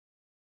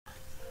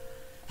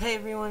Hey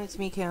everyone, it's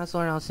me,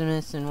 Counselor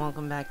Awesomeness, and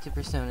welcome back to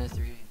Persona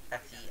 3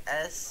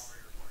 FES.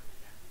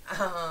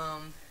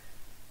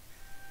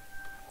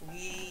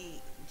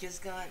 We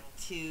just got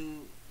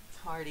to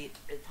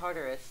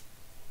Tartarus,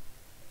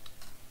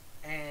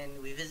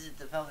 and we visited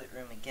the Velvet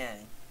Room again.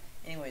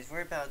 Anyways,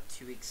 we're about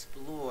to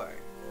explore.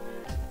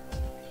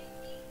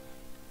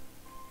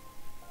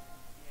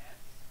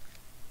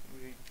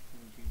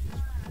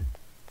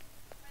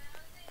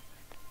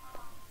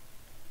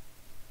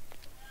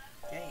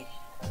 Okay,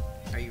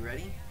 are you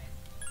ready?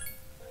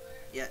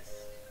 Yes.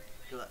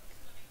 Good luck.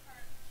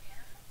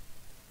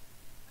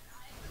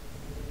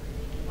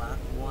 Block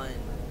 1.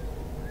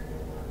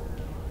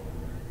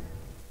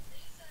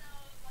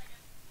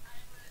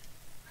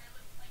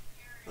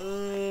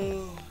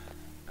 Oh.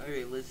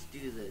 Alright, let's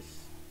do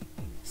this.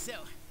 So,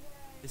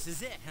 this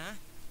is it, huh?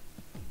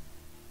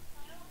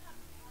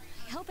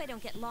 I hope I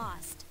don't get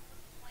lost.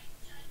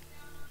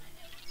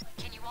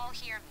 Can you all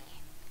hear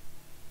me?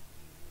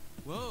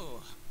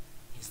 Whoa.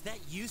 Is that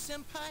you,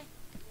 Senpai?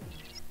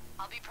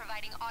 I'll be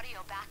providing audio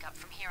backup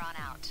from here on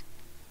out.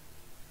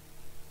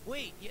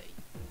 Wait,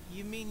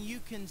 you mean you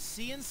can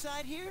see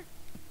inside here?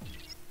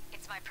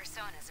 It's my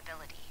Persona's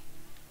ability.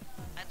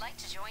 I'd like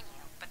to join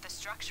you, but the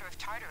structure of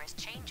Tartarus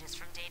changes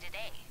from day to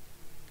day.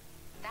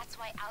 That's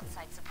why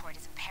outside support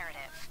is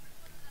imperative.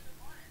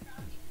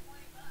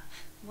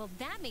 Well,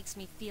 that makes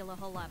me feel a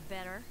whole lot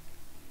better.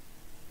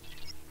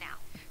 Now,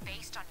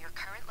 based on your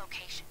current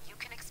location, you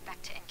can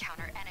expect to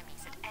encounter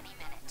enemies at any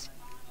minute.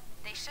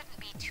 They shouldn't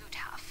be too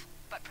tough,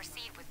 but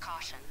proceed with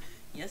caution.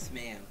 Yes,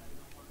 ma'am.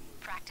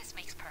 Practice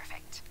makes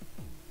perfect.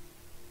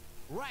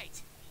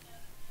 Right.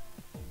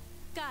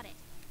 Got it.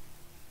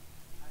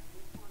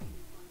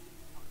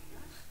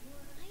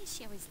 Why is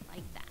she always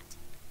like that?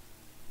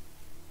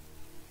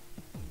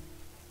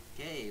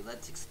 Okay,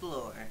 let's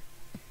explore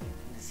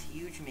this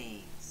huge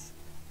maze.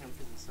 Time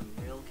for some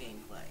real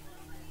gameplay.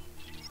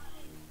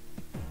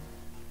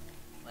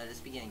 Let us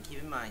begin.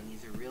 Keep in mind,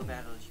 these are real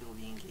battles you will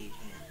be engaging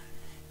in.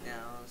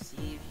 Now, see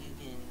if you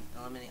can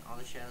eliminate all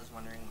the shadows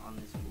wandering on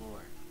this floor.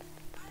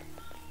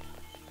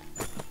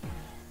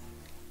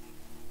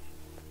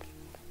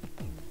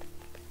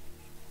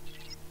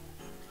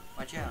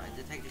 Watch out, I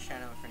detect a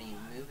shadow in front of you.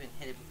 Move and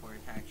hit it before it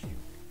attacks you.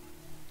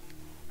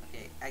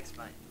 Okay, X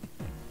button.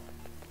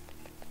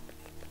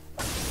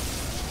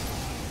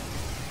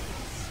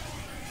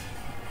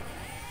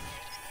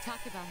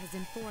 Takeba has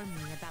informed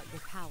me about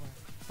your power,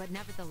 but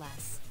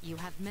nevertheless, you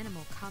have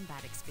minimal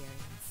combat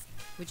experience.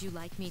 Would you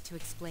like me to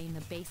explain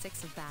the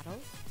basics of battle?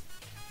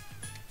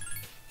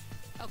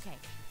 Okay,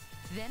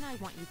 then I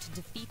want you to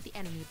defeat the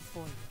enemy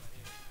before you.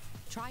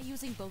 Try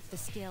using both the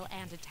skill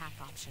and attack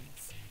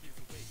options.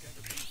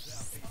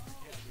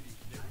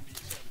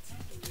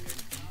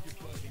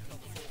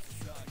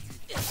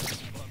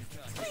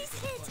 Please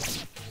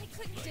hit! I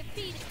couldn't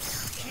defeat it!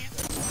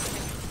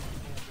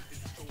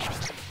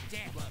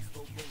 Damn.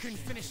 Couldn't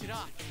finish it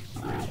off.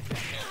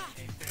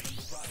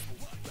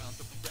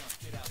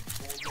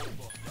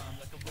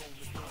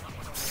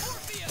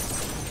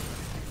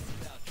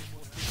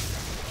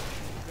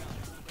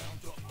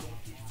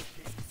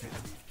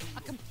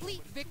 A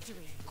complete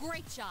victory!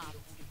 Great job!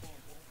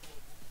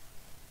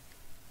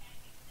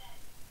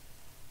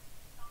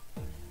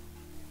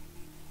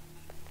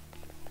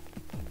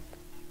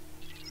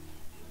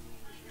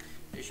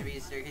 There should be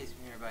a staircase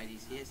nearby. Do you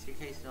see a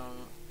staircase?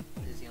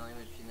 Is the only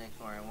way to the next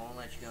floor. I won't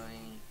let you go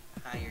any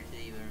higher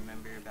today, but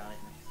remember about it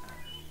next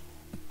time.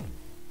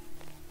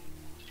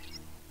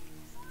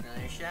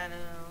 Another shadow.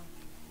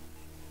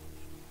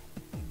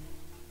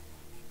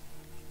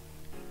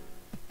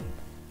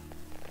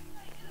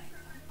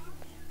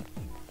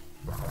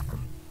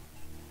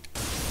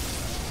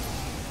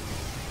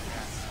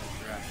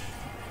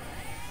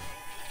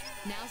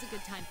 Now's a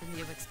good time for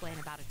me to explain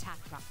about attack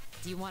drop.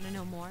 Do you want to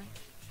know more?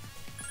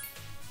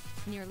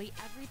 Nearly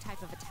every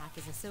type of attack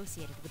is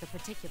associated with a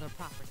particular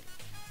property.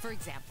 For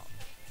example,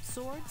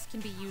 swords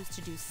can be used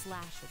to do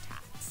slash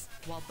attacks,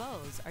 while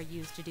bows are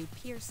used to do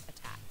pierce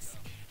attacks.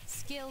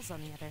 Skills,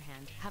 on the other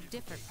hand, have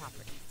different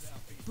properties.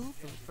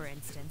 Bufu, for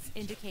instance,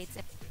 indicates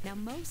if... Now,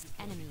 most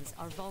enemies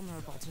are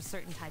vulnerable to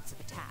certain types of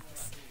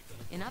attacks.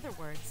 In other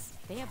words,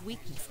 they have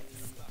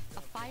weaknesses.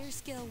 A fire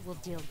skill will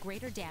deal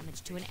greater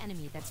damage to an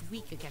enemy that's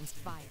weak against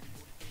fire.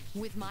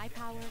 With my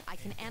power, I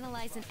can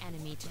analyze an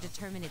enemy to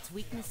determine its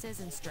weaknesses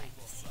and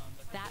strengths.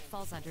 That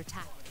falls under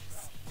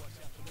tactics.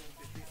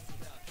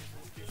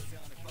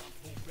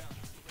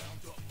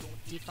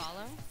 Do you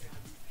follow?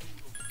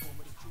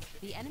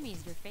 The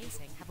enemies you're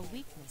facing have a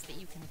weakness that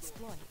you can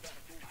exploit.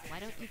 Why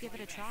don't you give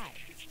it a try?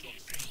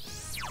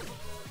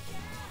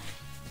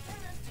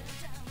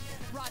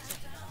 Roger.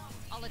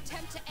 I'll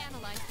attempt to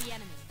analyze the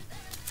enemy.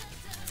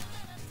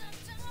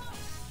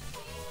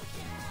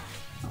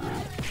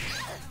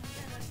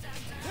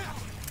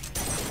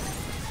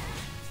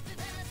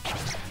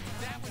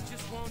 That one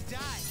just won't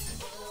die.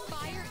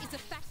 Fire is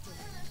effective.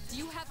 Do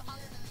you have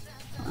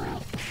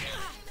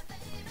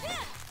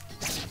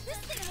This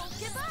thing won't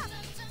give up!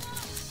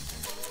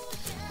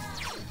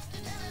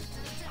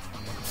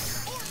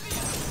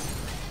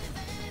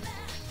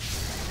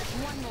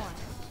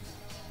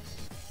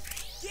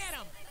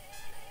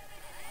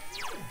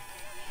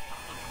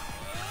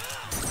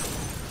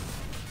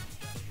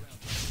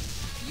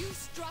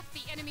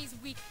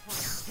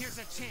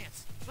 our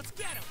chance. Let's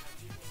get him.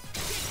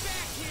 Get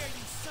back here,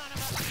 you son of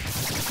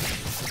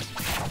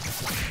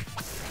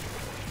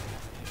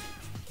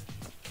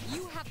a...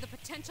 You have the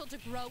potential to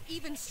grow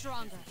even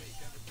stronger.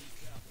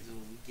 That's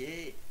what we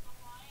get.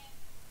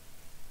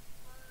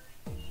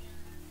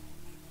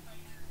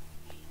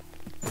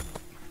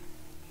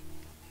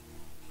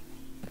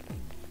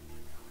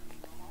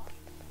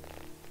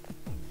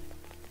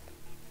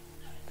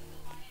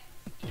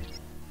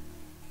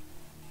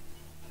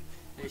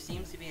 There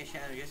seems to be a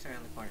shadow just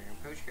around the corner.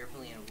 Approach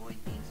carefully and avoid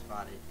being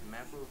spotted. The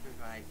map will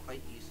provide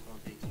quite useful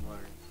to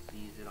explorers, so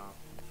use it often.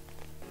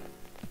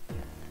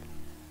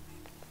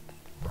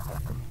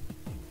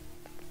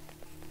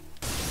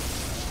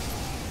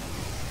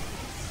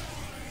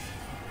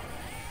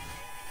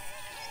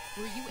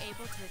 Were you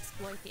able to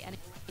exploit the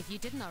enemy? If you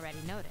didn't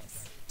already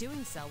notice,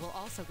 doing so will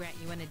also grant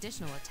you an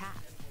additional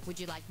attack. Would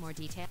you like more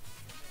detail?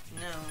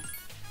 No.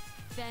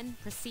 Then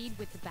proceed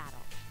with the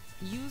battle.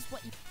 Use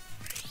what you...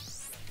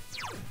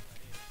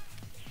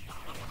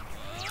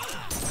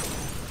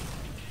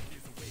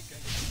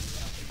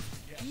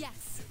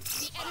 Yes,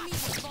 the enemy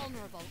is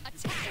vulnerable.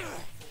 Attack!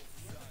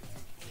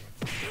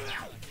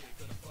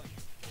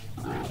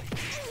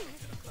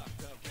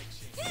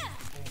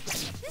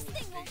 This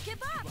thing won't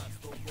give up!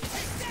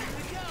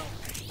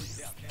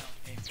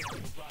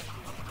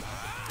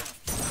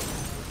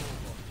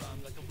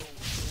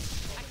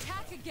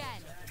 Attack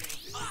again!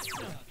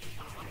 Awesome!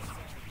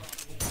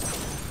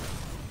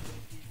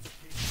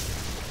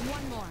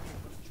 One more.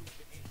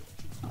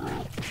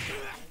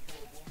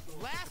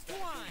 Last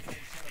one!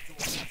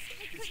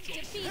 I couldn't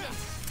defeat it!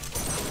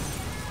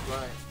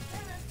 But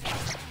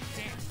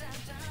Damn,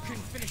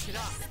 couldn't finish it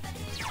off.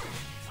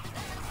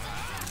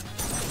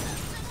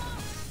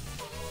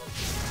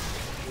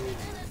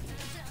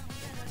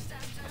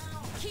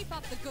 Keep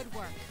up the good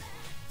work.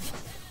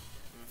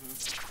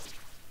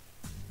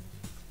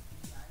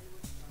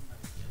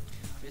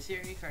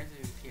 mysterious cards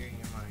that appear in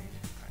your mind.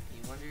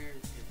 You wonder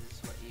if this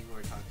is what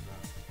Igor talked about.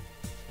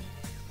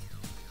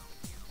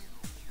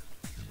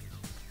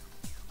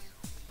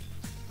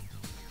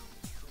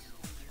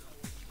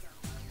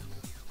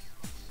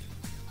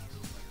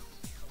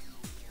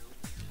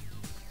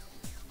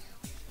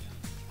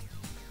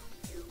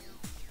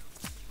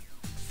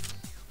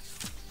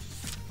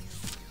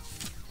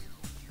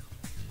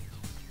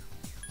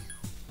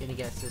 Gonna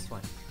guess this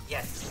one.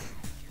 Yes!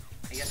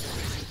 I guess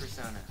it's a new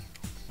persona.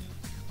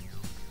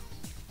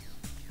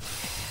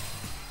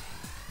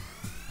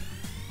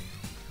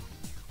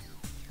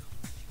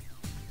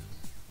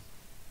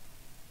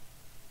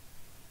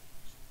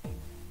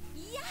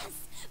 Yes!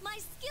 My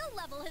skill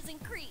level has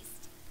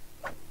increased!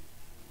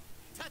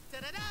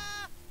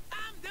 Ta-da-da-da!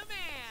 I'm the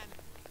man!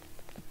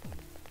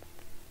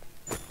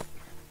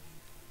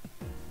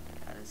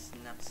 Got a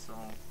snuff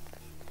soul.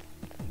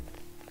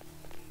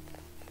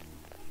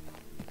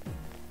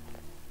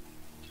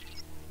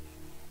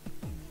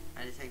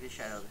 I detect the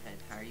shadow of the head.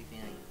 How are you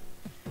feeling?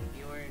 If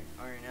you are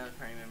now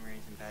party member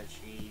is in bad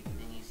shape,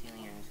 then use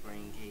healing items where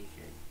you engage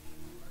it.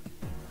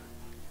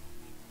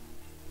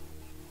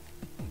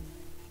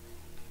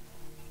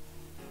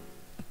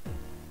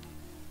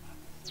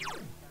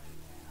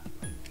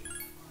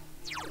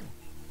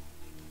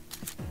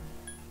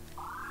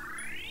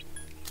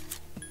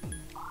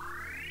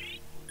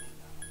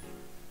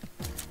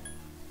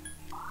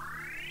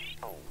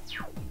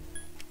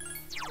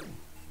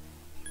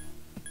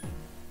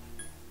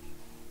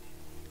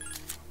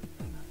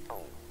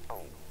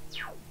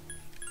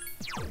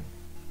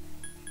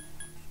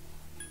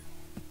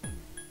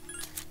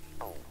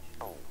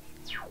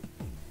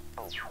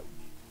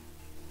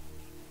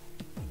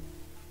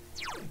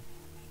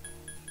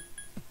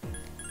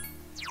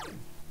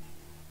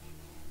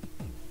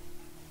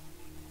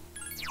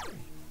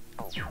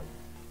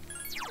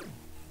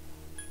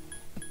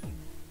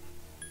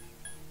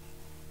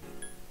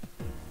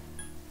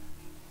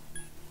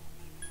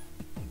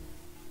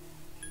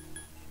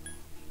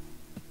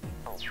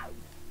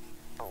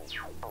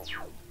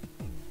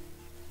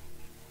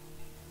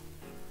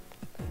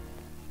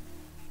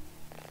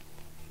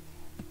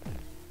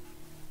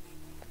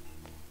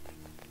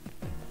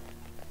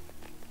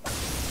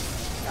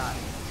 Got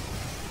it.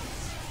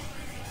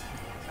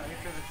 Sorry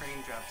for the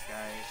frame drops,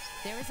 guys.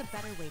 There is a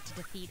better way to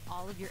defeat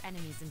all of your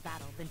enemies in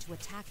battle than to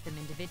attack them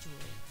individually.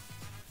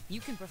 You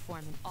can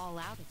perform an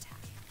all-out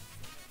attack.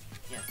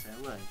 Yes,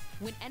 I would.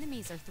 When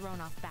enemies are thrown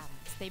off balance,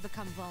 they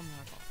become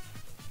vulnerable.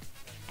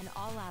 An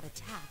all-out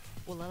attack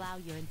will allow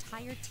your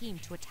entire team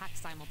to attack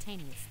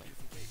simultaneously.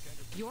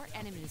 Your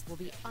enemies will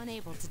be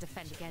unable to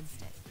defend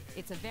against it.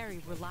 It's a very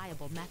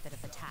reliable method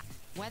of attack,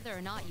 whether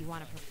or not you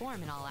want to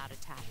perform an all-out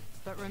attack.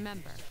 But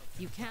remember,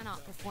 you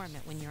cannot perform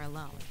it when you're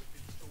alone.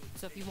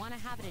 So if you want to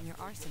have it in your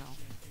arsenal,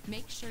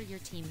 make sure your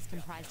team is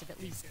comprised of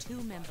at least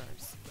 2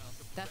 members.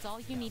 That's all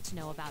you need to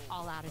know about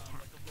all-out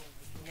attack.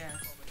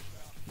 Yes.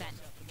 Then,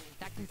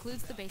 that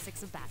concludes the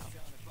basics of battle.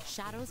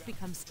 Shadows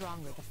become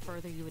stronger the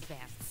further you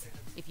advance.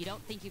 If you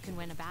don't think you can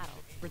win a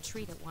battle,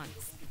 retreat at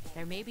once.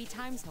 There may be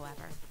times,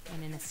 however,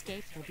 when an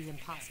escape will be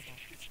impossible.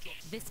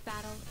 This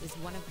battle is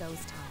one of those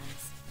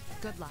times.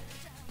 Good luck.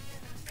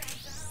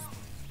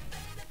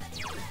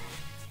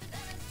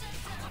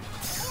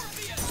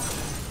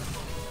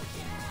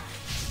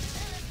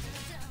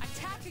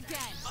 Attack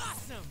again!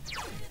 Awesome!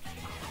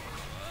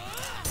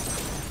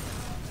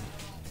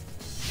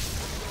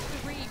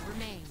 3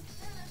 remain.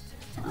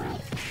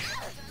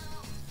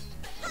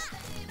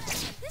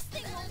 This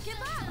thing won't give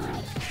up!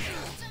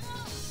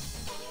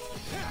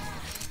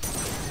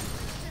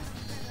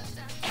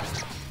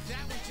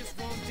 That one just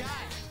won't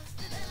die.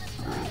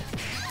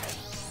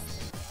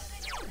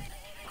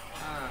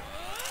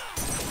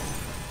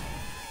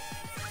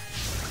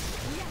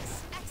 Yes,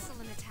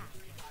 excellent attack.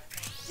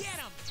 Get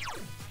him!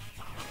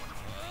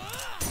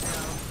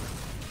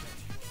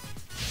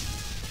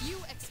 You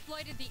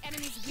exploited the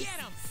enemy's Get weakness.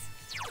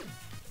 him!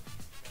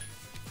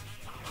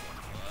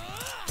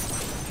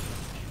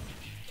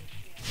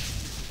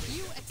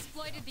 You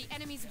exploited the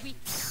enemy's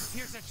weakness.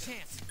 Here's our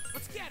chance.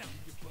 Let's get him!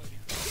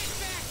 Get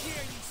back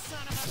here, you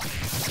son of a...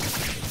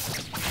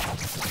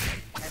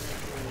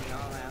 Everything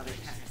all out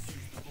attack.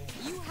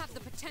 You have the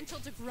potential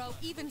to grow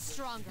even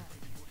stronger.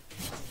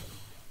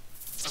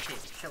 Okay,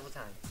 shovel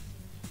time.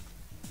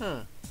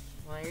 Huh.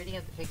 Well, I already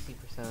have the pixie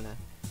persona.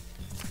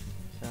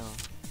 So,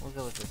 we'll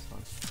go with this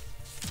one.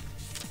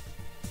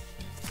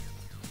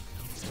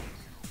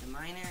 The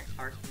minor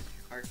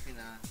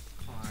arcana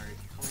card,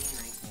 coin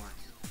rank 1.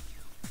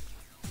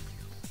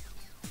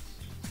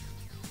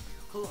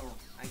 Cool,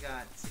 I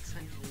got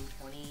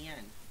 620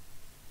 yen.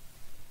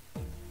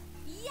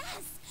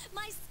 Yes!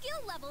 My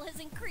skill level has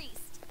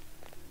increased!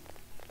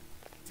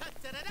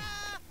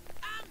 Ta-da-da-da!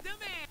 I'm the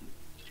man!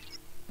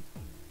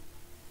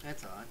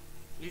 That's odd.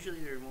 Usually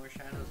there are more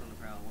shadows on the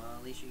prowl. Well,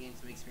 at least you gained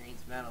some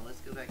experience in battle. Let's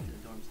go back to the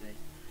dorms today.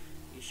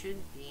 There should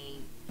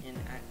be an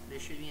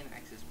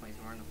access point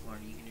somewhere on the floor.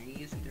 You can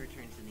reuse it to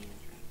return to the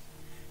entrance.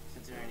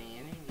 Since there aren't any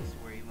enemies to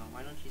worry about,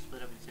 why don't you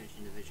split up and search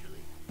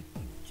individually?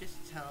 Just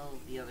tell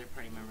the other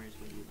party members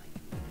what you'd like to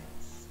do.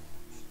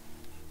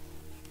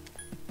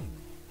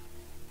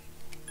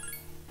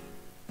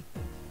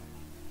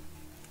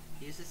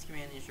 Use this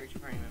command to instruct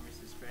your party members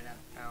to spread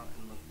out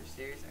and look for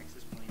stairs,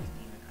 access points,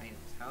 and even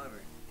items.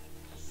 However,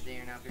 if they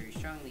are not very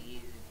strong, they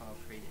usually fall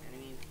prey to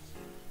enemies.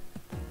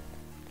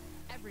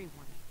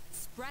 Everyone,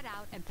 spread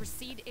out and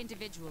proceed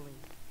individually.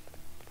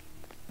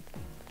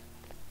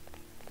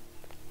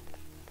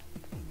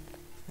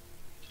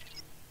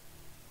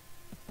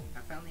 I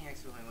found the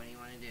exit point. What do you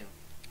want to do?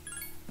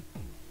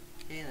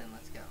 Okay then,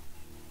 let's go.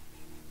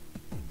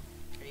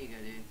 There you go,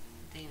 dude.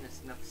 Obtain a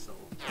snuff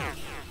soul.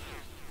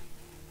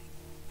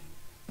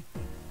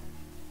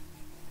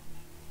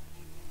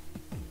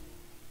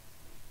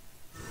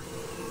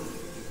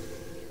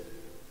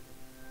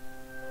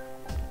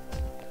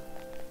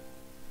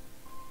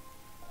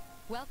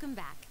 Welcome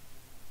back.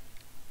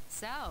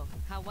 So,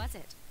 how was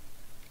it?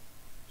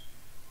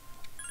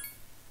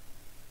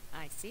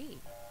 I see.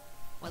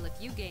 Well, if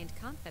you gained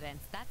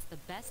confidence, that's the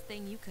best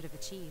thing you could have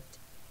achieved.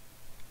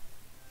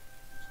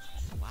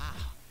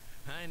 Wow,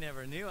 I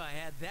never knew I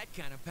had that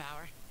kind of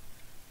power.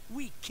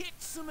 We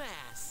kicked some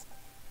ass.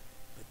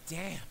 But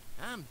damn,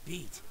 I'm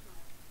beat.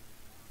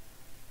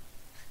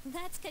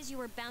 That's because you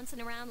were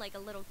bouncing around like a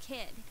little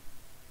kid.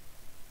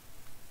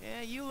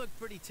 Yeah, you look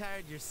pretty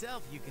tired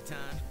yourself,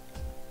 Yucatan.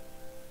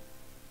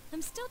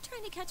 I'm still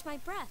trying to catch my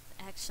breath,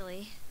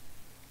 actually.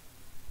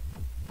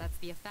 That's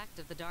the effect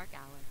of the dark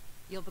hour.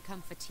 You'll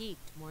become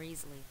fatigued more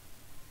easily.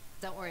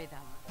 Don't worry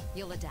though,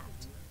 you'll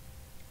adapt.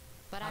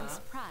 But I'm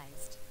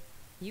surprised.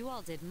 You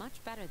all did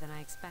much better than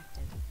I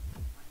expected.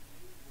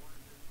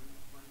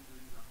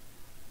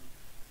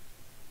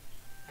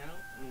 I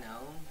don't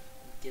know.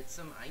 Get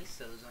some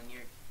ISOs on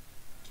your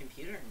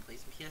computer and play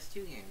some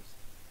PS2 games.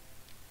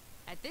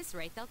 At this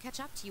rate, they'll catch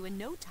up to you in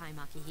no time,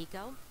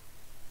 Akihiko.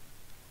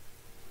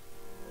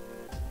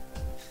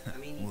 I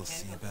mean, you We'll can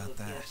see hook about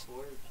the that.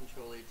 PS4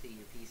 controller to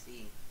your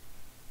PC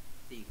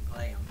so you can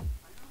play them.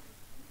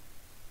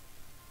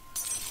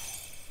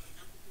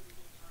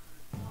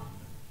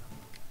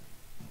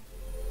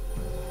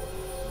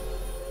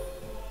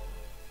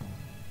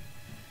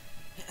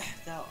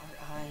 Thou art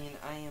I, and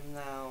I am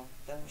thou.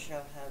 Thou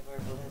shalt have our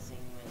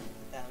blessing when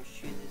thou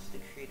choosest to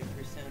create a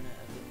persona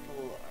of the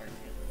full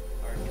arcana.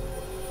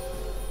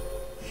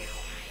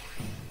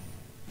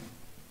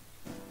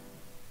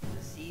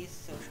 The C's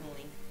social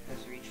link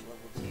has reached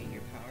level 2.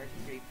 Your power to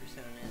create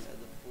personas of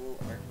the full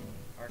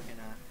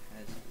arcana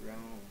has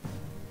grown.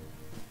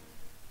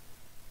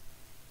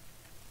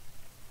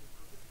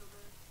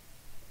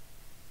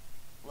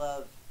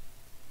 Love.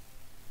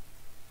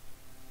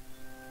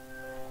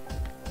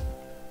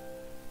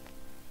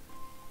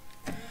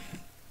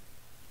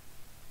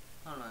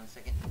 Hold on a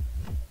second.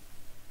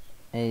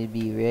 I'll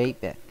be right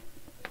back.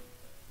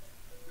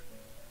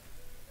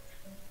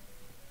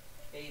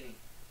 Baby.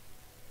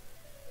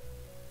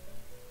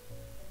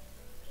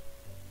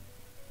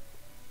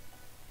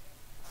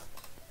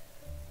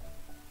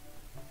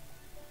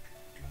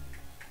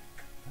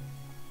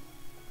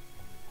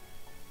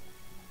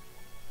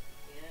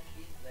 Yeah,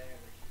 she's there,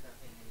 but she's not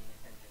paying any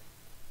attention.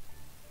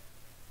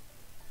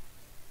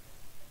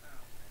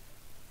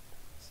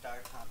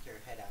 Starcopter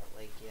head out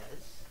like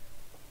yes.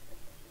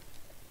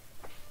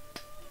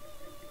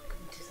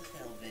 Welcome to the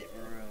Velvet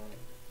Room.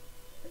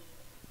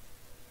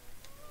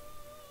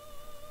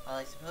 Well,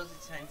 I suppose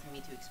it's time for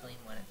me to explain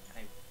what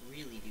I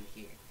really do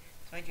here.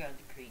 It's my job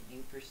to create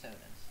new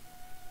personas.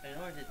 But in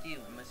order to do,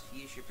 I must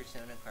fuse your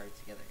persona cards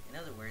together. In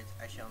other words,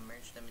 I shall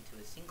merge them into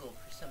a single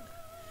persona.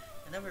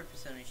 The number of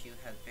personas you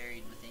have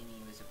buried within you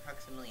is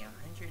approximately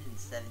 170.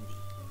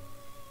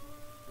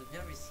 We've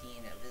never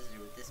seen a visitor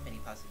with this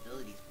many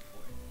possibilities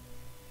before.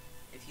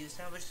 If you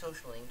establish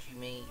social links, you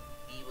may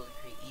be able to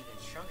create even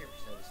stronger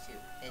personas too.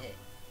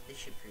 This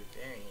should prove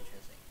very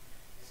interesting.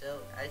 So,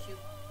 as you...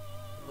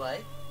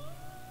 What?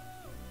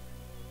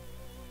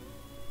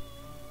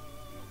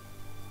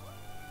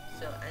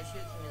 So, as you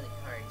accumulate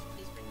cards,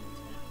 please bring them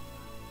to me.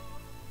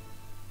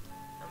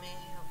 How may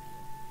I help you?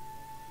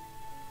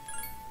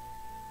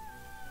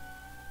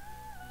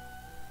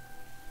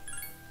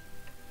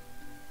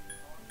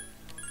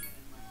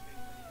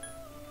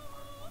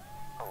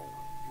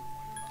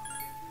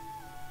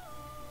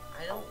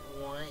 I don't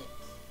want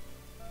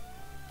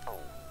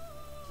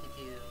to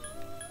do...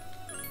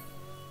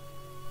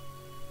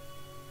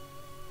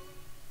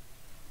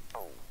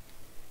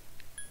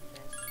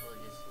 Guess we'll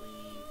just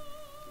leave.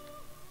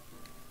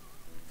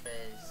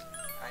 Because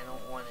I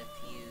don't want to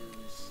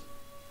fuse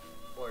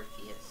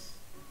Orpheus.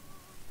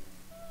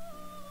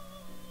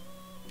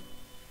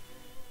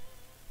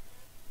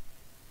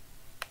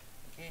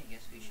 Okay, I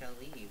guess we shall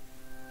leave.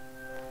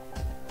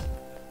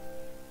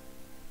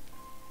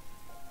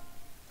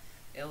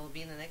 It will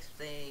be the next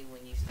day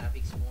when you stop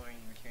exploring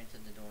and return to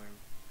the dorm.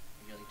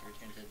 Would you like to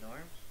return to the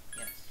dorm?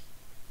 Yes.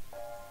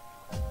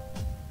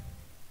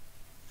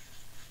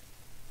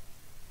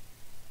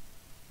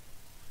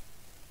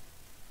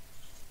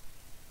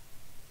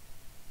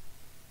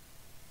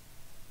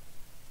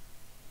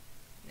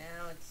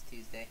 Now it's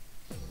Tuesday.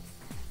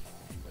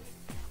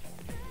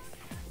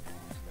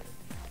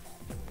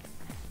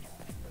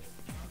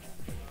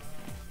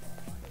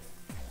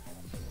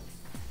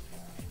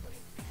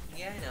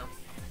 Yeah, I know.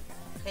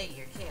 Hey,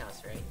 you're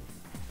Chaos, right?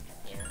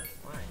 Yeah,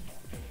 why?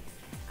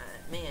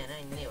 Man,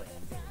 I knew it.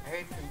 I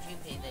heard from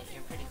Junpei that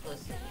you're pretty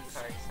close to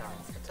Yukari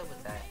songs. What's up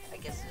with that? I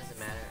guess it doesn't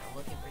matter. I'm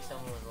looking for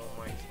someone with a little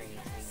more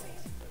experience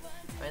anyways.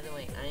 By the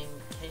way, I'm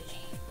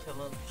Kenji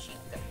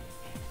Tomoshita.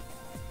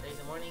 There's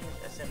a morning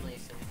assembly,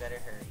 so we better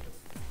hurry.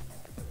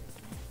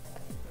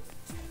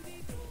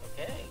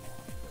 Okay.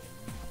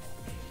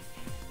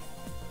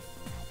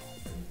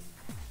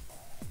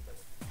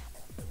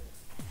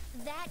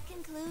 That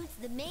concludes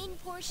the main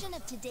portion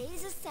of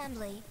today's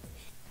assembly.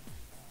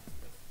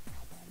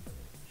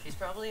 She's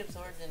probably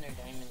absorbed in her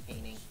diamond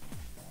painting.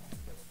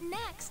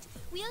 Next,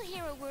 we'll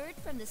hear a word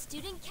from the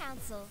Student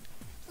Council.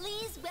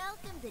 Please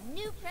welcome the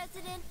new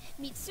president,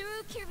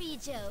 Mitsuru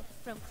Kirijo,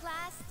 from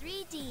Class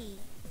 3D.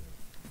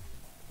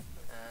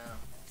 Oh.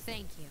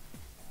 Thank you.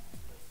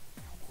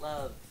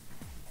 Love.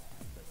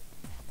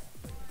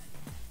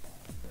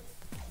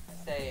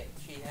 Say it.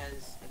 She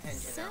has attention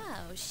So,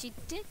 now. she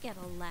did get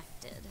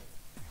elected.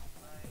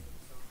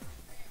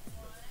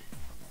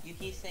 You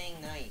keep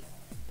saying night.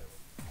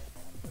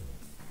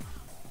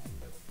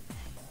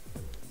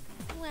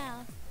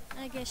 Well,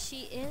 I guess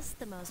she is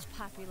the most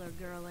popular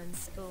girl in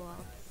school.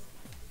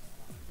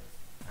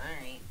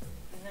 Alright.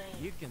 Good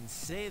night. You can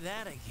say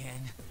that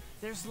again.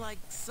 There's like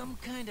some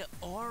kind of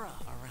aura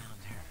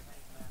around her.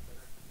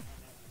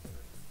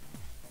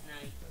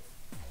 Night.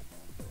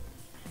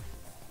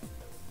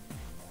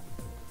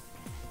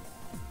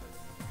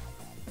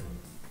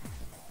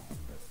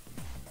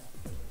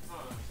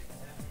 Hold on a second.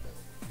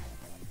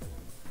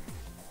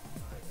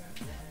 I got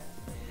that.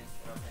 And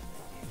drop that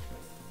right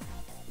here.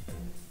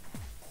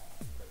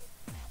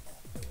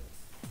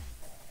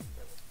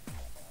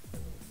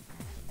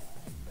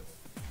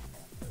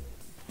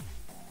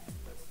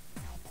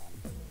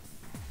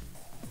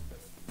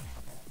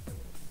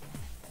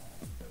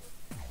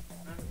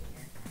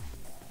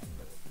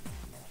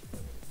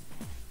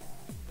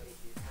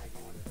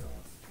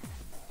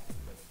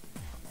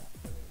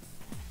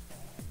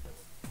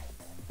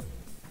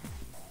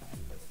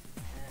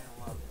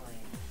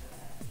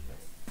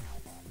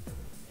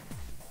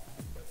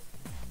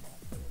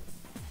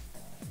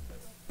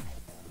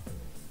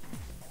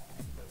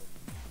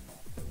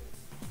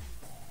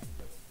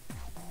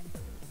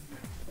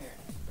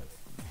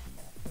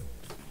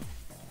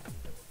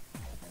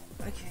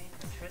 Okay,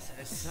 let's press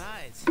X.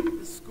 Besides,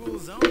 the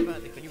school's owned by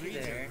the Put you Kirijo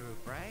there.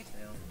 group, right?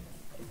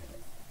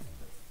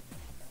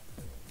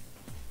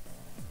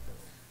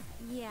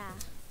 Yeah,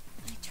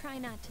 I try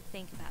not to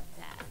think about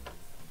that.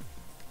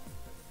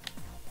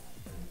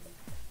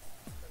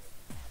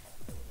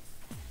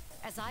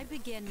 As I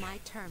begin my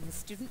term as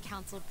Student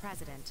Council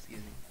President, Excuse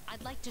me.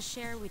 I'd like to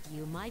share with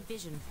you my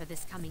vision for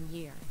this coming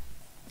year.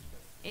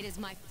 It is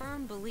my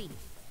firm belief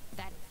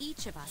that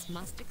each of us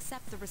must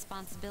accept the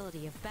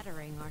responsibility of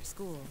bettering our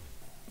school.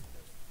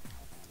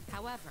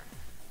 However,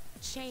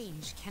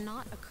 change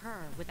cannot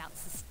occur without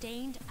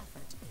sustained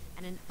effort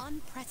and an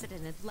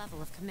unprecedented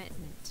level of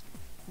commitment.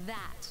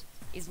 That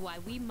is why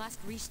we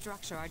must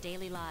restructure our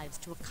daily lives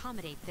to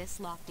accommodate this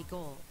lofty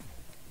goal.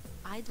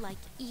 I'd like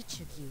each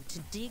of you to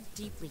dig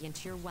deeply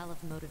into your well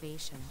of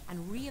motivation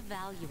and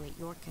reevaluate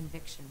your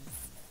convictions.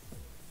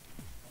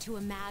 To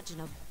imagine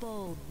a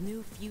bold,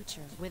 new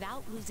future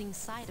without losing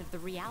sight of the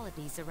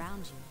realities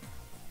around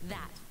you.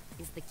 That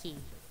is the key.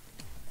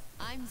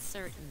 I'm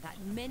certain that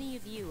many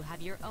of you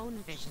have your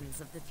own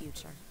visions of the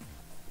future.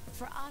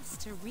 For us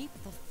to reap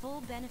the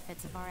full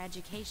benefits of our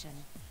education,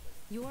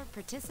 your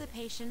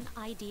participation,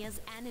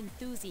 ideas, and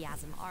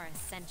enthusiasm are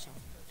essential.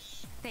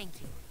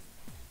 Thank you.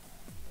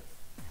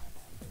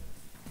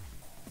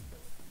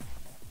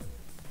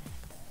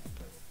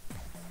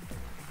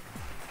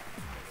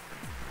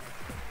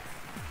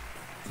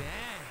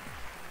 Dang,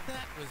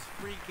 that was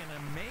freaking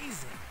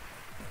amazing.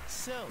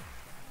 So,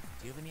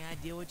 do you have any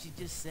idea what you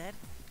just said?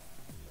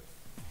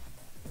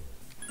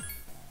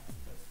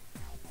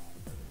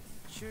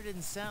 Sure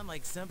didn't sound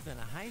like something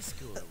a high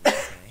schooler would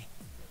say.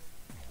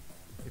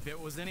 If it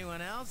was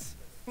anyone else,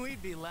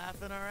 we'd be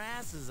laughing our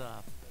asses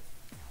off.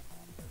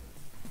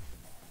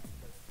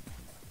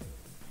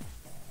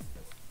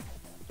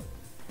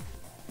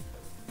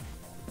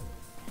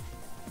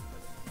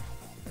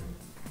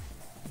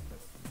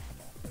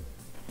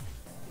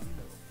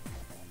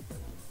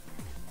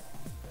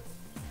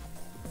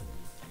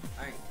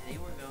 Alright, today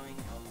we're going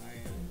over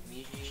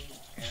Meiji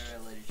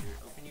era literature.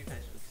 Open your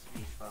textbooks to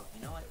page 12.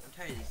 You know what? I'm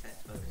tired of these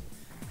textbooks.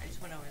 I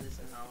just went over this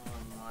novel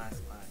in the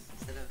last class.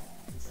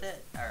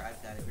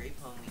 I've got a great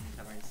poem we can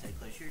cover instead.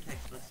 Close your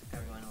textbooks,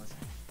 everyone listen.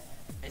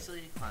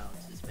 Isolated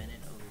clouds suspended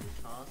over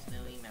the tall,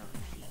 snowy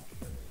mountain peak.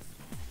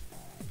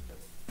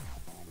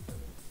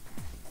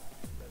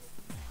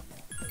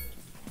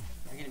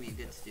 You're gonna be a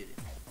good student.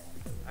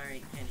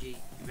 Alright, Kenji,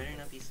 you better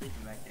not be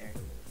sleeping back there.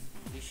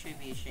 You should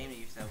be ashamed of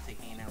yourself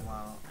taking a nap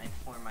while I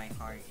pour my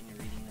heart into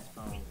reading this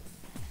poem.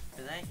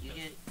 For that, you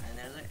get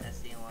another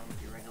essay along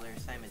with your regular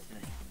assignment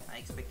tonight. I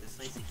expect a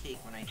slice of cake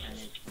when you turn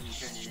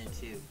it in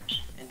too.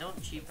 And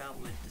don't cheap out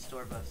with the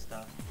store-bought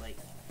stuff like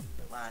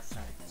last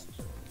time.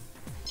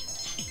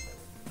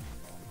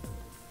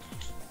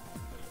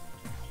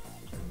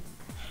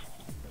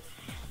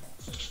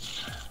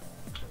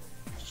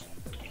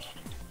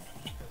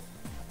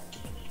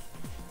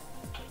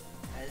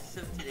 As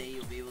of today,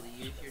 you'll be able to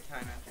use your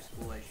time after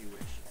school as you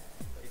wish.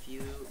 If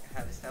you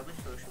have established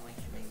social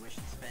links, you may wish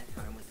to spend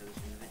time with those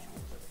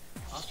individuals.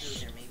 Also,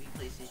 there may be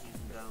places you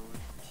can go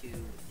to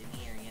in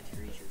the area to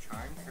raise your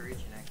charm,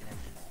 courage, and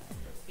academics.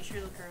 Be sure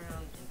to look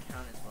around in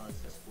town as well as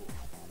the school.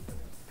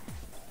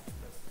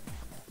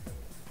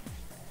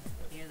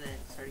 Here that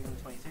starting on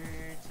the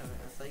 23rd, some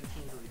athletic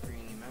teams will be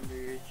bringing new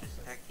members, just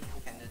a tag team,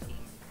 kendo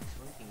team, and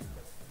swim team.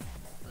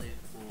 Really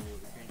cool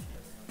return to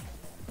downstairs.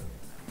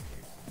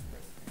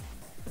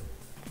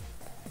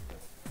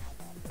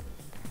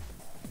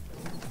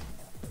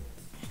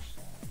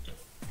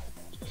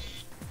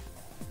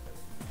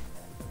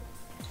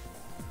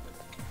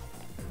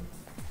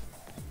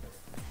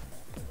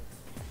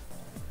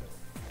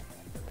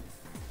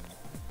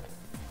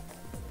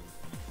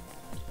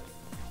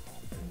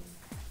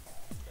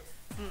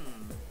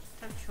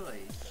 Tough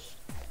choice.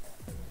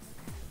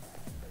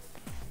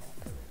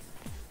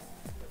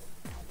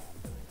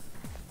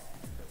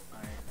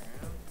 Alright,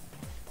 now.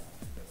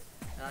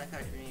 Not a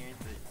country years,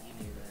 but you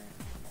knew that.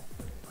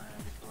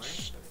 Laboratory.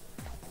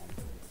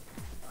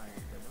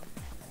 Alright,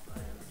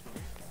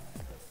 laboratory.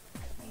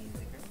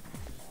 Music room.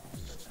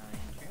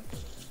 Science room.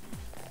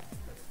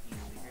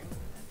 Music room.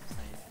 That's the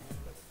science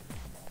room.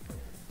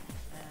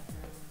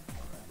 Bathroom.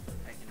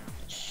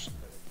 Economics.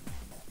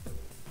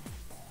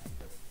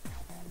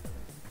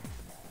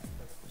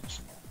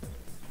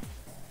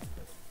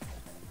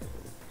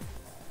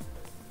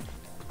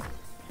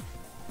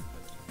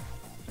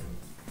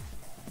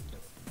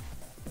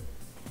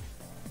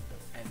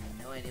 I have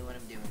no idea what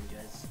I'm doing,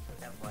 just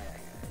FYI,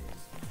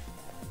 guys.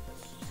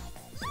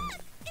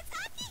 Look! It's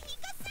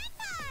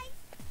Akihiko-senpai!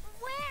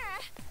 Where?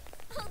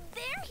 Oh,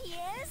 there he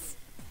is!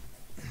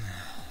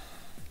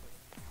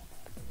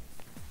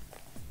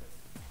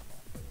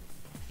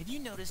 Have you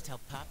noticed how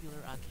popular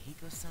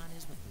Akihiko-san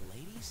is with the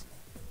ladies?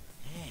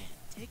 Man,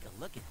 take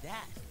a look at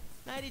that.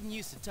 I didn't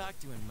used to talk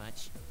to him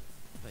much,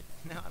 but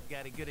now I've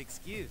got a good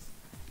excuse.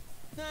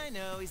 I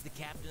know he's the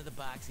captain of the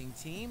boxing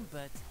team,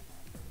 but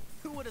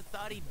who would have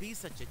thought he'd be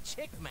such a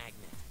chick magnet?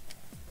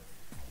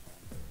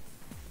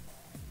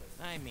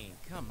 I mean,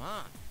 come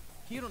on.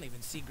 You don't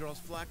even see girls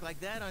flock like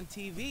that on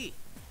TV.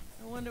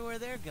 I wonder where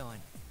they're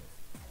going.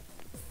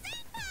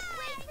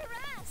 Wait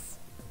for us!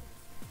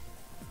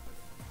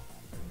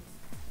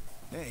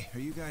 Hey, are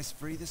you guys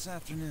free this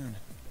afternoon?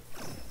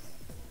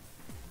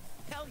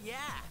 Hell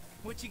yeah!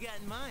 What you got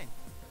in mind?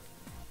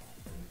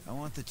 I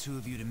want the two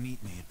of you to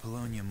meet me at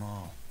Polonia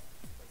Mall.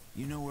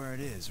 You know where it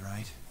is,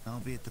 right? I'll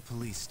be at the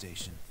police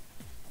station.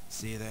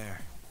 See you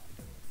there.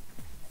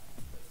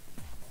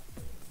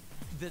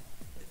 The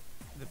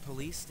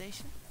police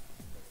station?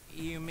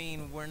 You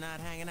mean we're not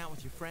hanging out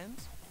with your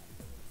friends?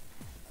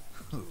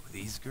 Who,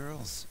 these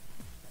girls?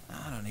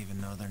 I don't even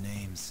know their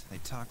names. They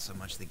talk so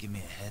much they give me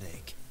a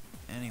headache.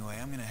 Anyway,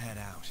 I'm gonna head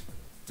out.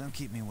 Don't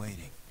keep me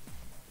waiting.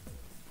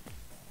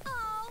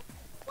 Oh,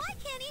 why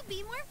can't he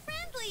be more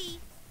friendly?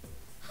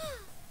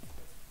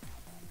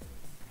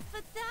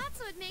 But that's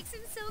what makes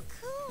him so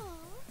cool.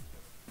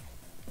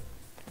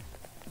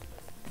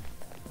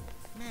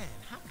 Man,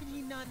 how can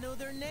he not know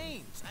their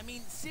names? I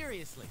mean,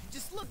 seriously,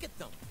 just look at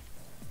them.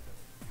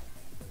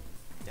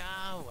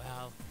 Ah,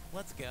 well,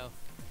 let's go.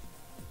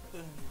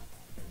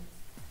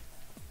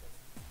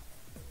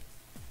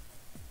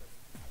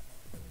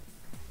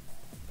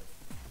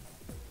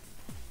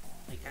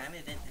 I kinda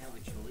didn't have a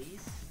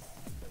choice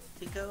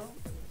to go.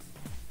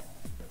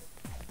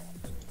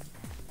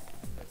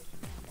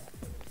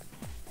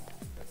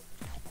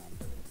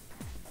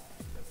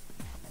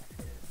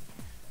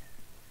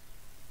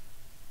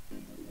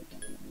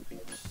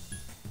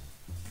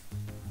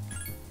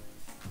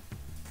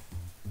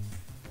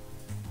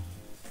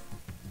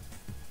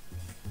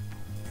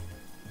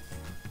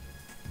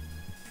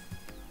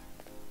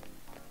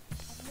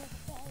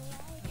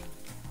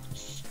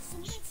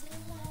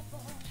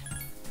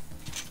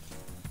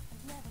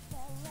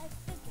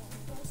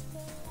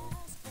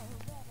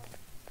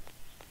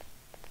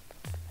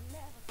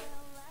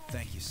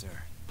 Thank you, sir.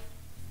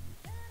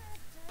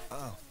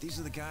 Oh, these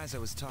are the guys I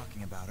was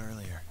talking about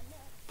earlier.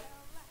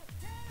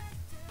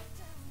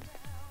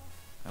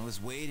 I was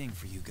waiting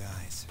for you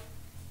guys.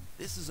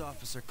 This is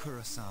Officer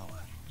Kurosawa.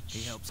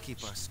 He helps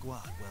keep our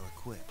squad well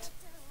equipped.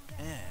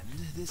 And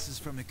this is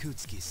from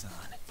Ikutsuki-san.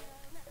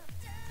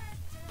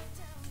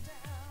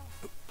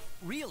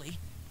 Really?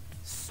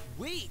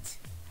 Sweet!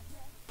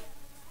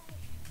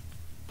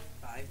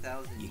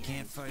 5,000 You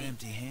can't fight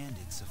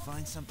empty-handed, so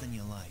find something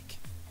you like.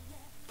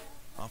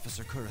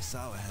 Officer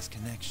Kurosawa has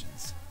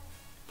connections.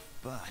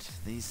 But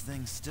these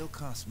things still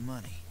cost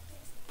money.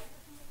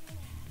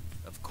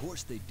 Of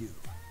course they do.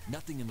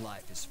 Nothing in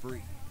life is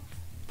free.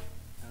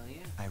 Hell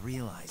yeah. I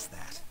realize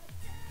that.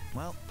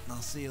 Well, I'll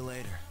see you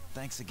later.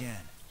 Thanks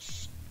again.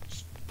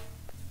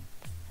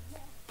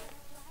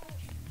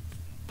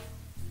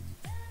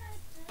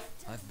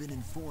 I've been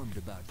informed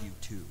about you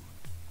two.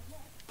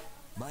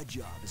 My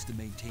job is to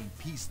maintain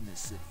peace in this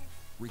city,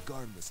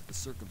 regardless of the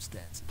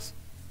circumstances.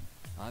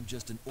 I'm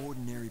just an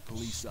ordinary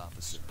police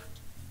officer,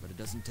 but it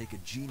doesn't take a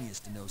genius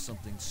to know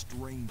something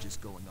strange is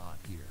going on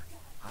here.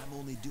 I'm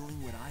only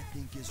doing what I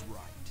think is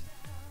right.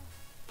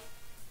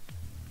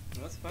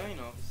 That's fine,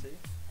 officer.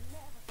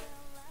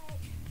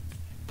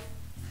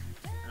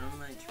 I don't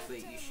much, but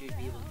you should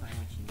be able to find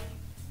what you need.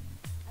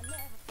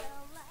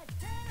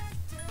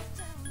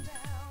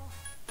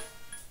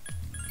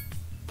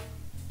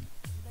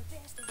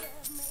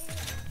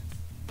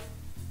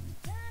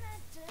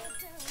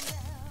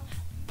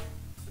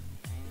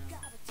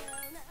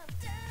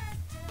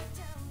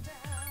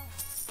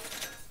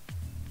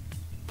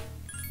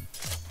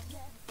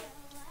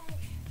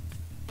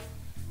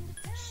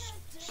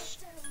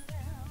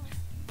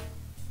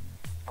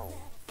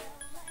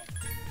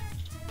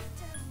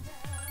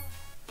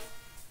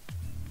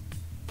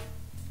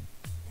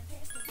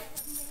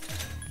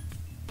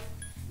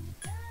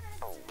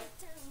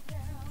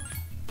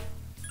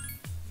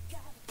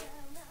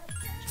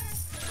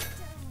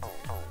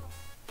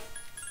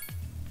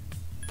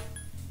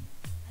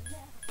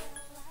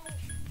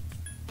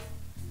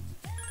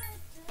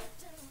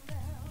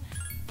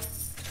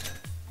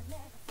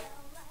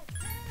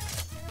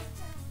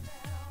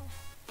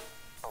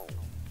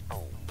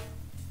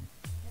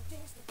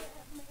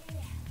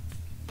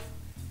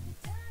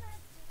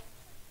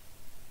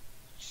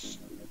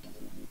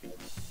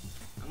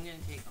 I'm gonna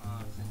take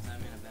off since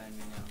I'm in a bad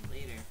mood now.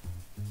 Later,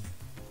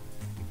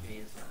 your pay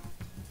is left.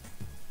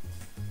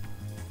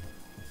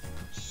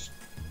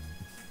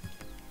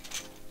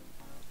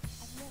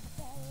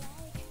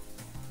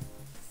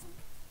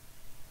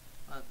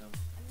 Welcome.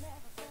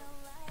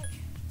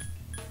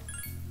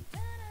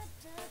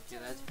 Yeah,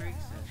 that's for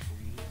accessories.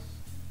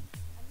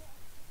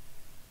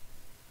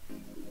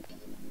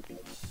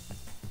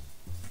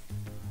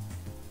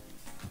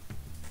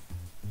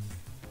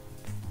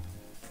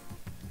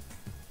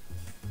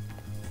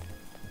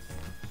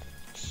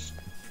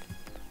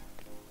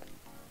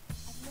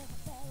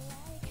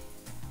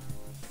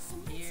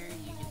 Here,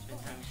 you can spend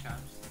time in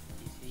shops.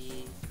 DC,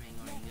 depending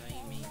on where you go,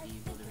 you may be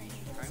able to reach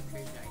your crime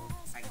career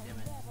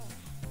academics.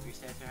 If your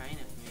stats are high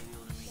enough, you may be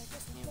able to make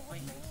new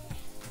acquaintances.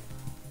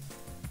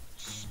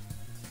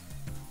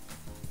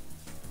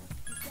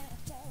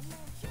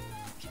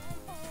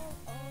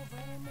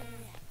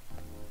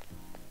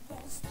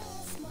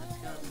 Let's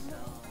go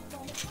sell our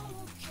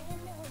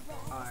armor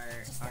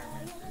first.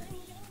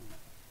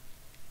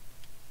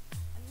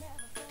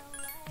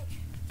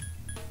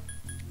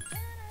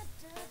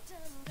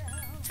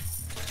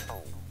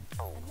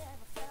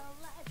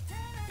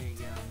 There you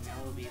go. Now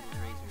we'll be able to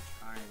raise our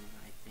charm,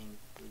 I think,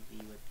 would be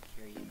what the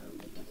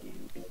karaoke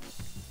would do.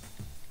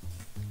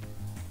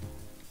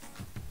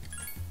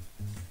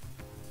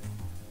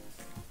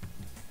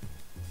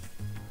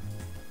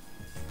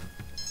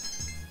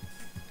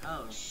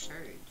 Oh,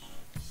 church.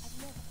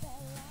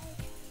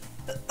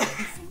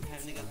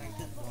 Time to go back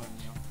to the dorm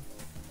now.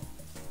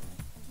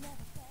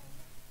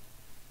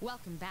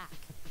 Welcome back.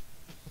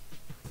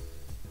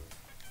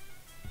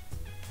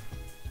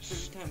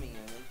 perfect timing.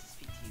 I'd like to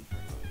speak to you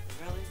for a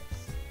moment.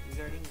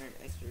 Regarding our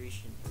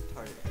exploration of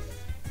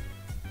Tartarus.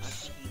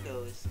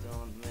 Akihiko is still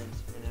on the mend.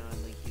 For now, I'd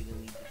like you to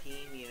lead the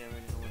team. You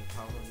never know what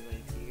problem you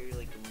might appear,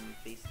 like the one we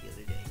faced the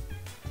other day.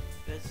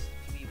 It's best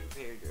to be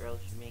prepared, or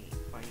else you may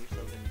find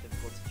yourself in a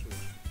difficult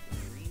situation.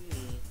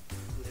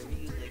 Whatever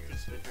you'd like to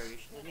explore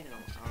Tartarus, let me know.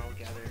 I'll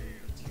gather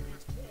everything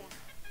here.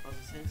 Also,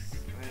 since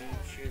I'm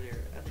sure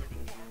there are other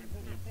things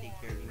you need to take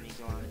care of, you may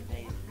go on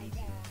tonight if you need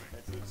to.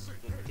 That's it.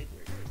 Good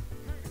work.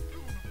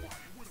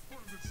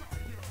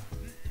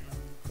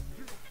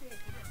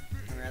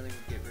 I'd rather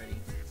get ready.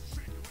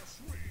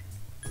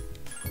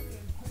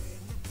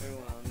 Very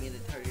well, me and the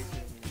Tartarus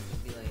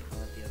will be like, I'll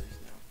let the others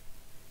know.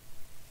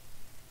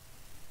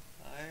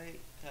 Alright,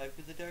 time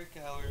for the dark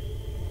hour.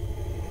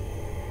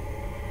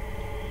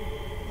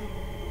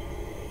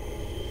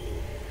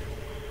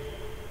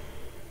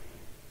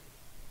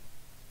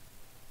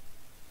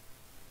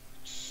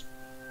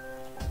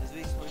 As we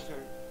explore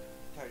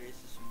Tartarus,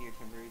 this will be your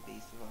temporary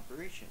base of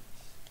operations.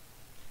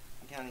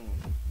 I'm counting on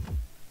you.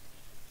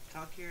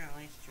 Talk to your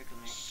allies, check on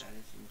their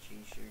status, and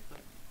change their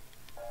equipment.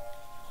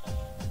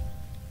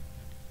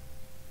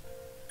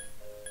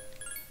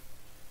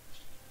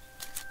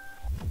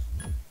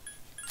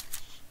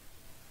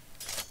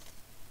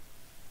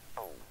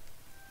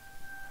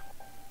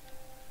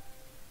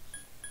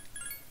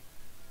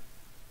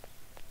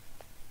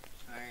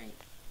 Alright,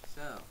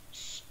 so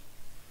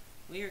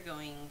we are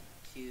going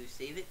to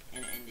save it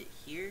and end it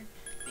here.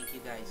 Thank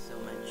you guys so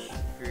much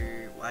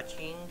for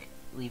watching.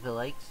 Leave a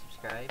like,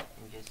 subscribe,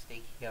 and just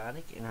stay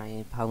chaotic. And I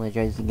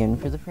apologize again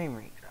for the frame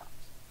rate.